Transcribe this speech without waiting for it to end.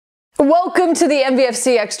Welcome to the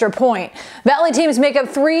MVFC Extra Point. Valley teams make up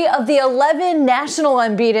 3 of the 11 national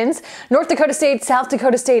unbeatens. North Dakota State, South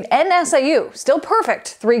Dakota State, and SIU still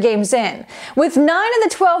perfect 3 games in. With 9 of the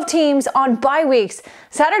 12 teams on bye weeks,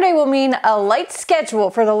 Saturday will mean a light schedule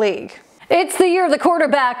for the league. It's the year of the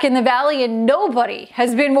quarterback in the Valley, and nobody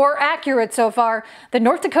has been more accurate so far than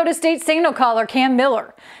North Dakota State signal caller Cam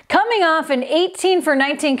Miller. Coming off an 18 for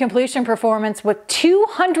 19 completion performance with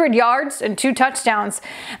 200 yards and 2 touchdowns,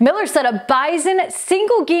 Miller set a Bison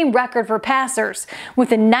single-game record for passers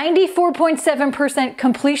with a 94.7%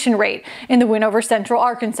 completion rate in the win over Central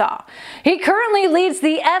Arkansas. He currently leads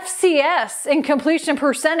the FCS in completion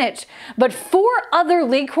percentage, but 4 other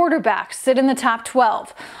league quarterbacks sit in the top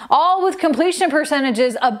 12, all with completion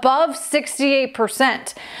percentages above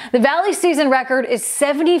 68%. The Valley season record is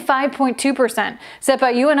 75.2%, set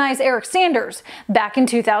by UNI's Eric Sanders back in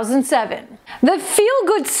 2007. The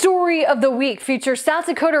feel-good story of the week features South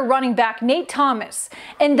Dakota running back Nate Thomas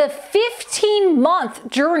and the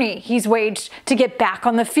 15-month journey he's waged to get back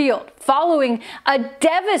on the field following a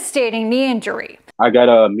devastating knee injury. I got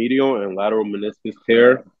a medial and lateral meniscus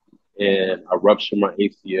tear, and I ruptured my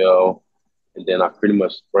ACL, and then I pretty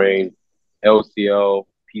much sprained LCL,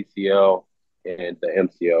 PCL, and the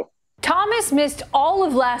MCL. Thomas missed all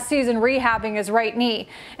of last season rehabbing his right knee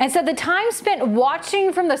and said the time spent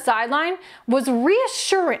watching from the sideline was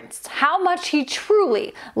reassurance how much he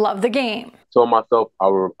truly loved the game. Told myself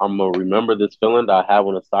I'm going to remember this feeling that I have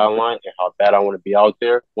on the sideline and how bad I want to be out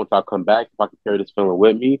there. Once I come back, if I can carry this feeling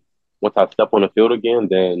with me, once I step on the field again,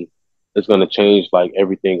 then it's going to change like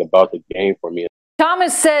everything about the game for me.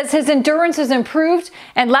 Thomas says his endurance has improved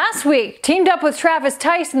and last week teamed up with Travis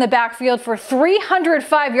Tice in the backfield for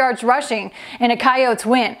 305 yards rushing in a Coyotes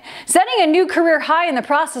win, setting a new career high in the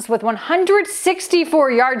process with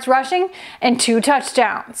 164 yards rushing and 2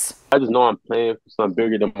 touchdowns. I just know I'm playing for something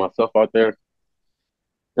bigger than myself out there.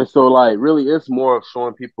 And so, like, really it's more of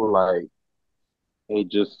showing people, like, hey,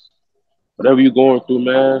 just whatever you're going through,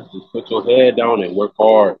 man, just put your head down and work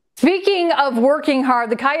hard. Speaking of working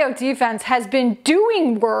hard, the Coyote defense has been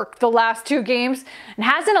doing work the last 2 games and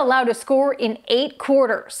hasn't allowed a score in 8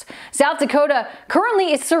 quarters. South Dakota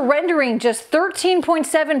currently is surrendering just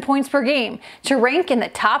 13.7 points per game to rank in the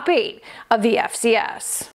top 8 of the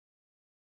FCS.